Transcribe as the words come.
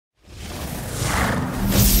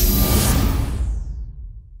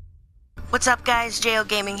What's up guys, JO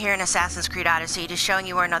Gaming here in Assassin's Creed Odyssey, just showing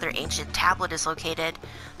you where another ancient tablet is located.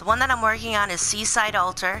 The one that I'm working on is Seaside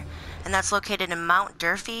Altar, and that's located in Mount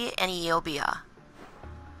Durfee and Euboea.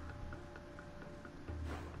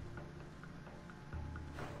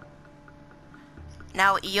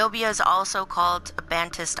 Now, Euboea is also called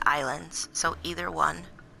Bantist Islands, so either one.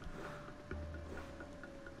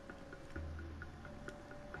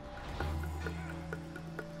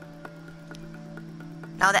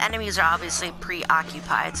 Now the enemies are obviously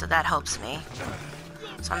preoccupied, so that helps me.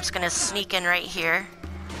 So I'm just gonna sneak in right here.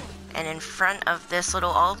 And in front of this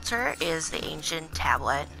little altar is the ancient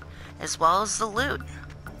tablet, as well as the loot.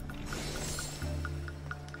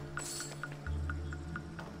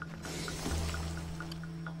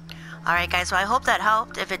 Alright guys, so I hope that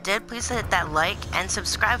helped. If it did, please hit that like and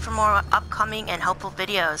subscribe for more upcoming and helpful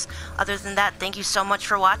videos. Other than that, thank you so much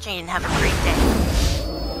for watching and have a great day.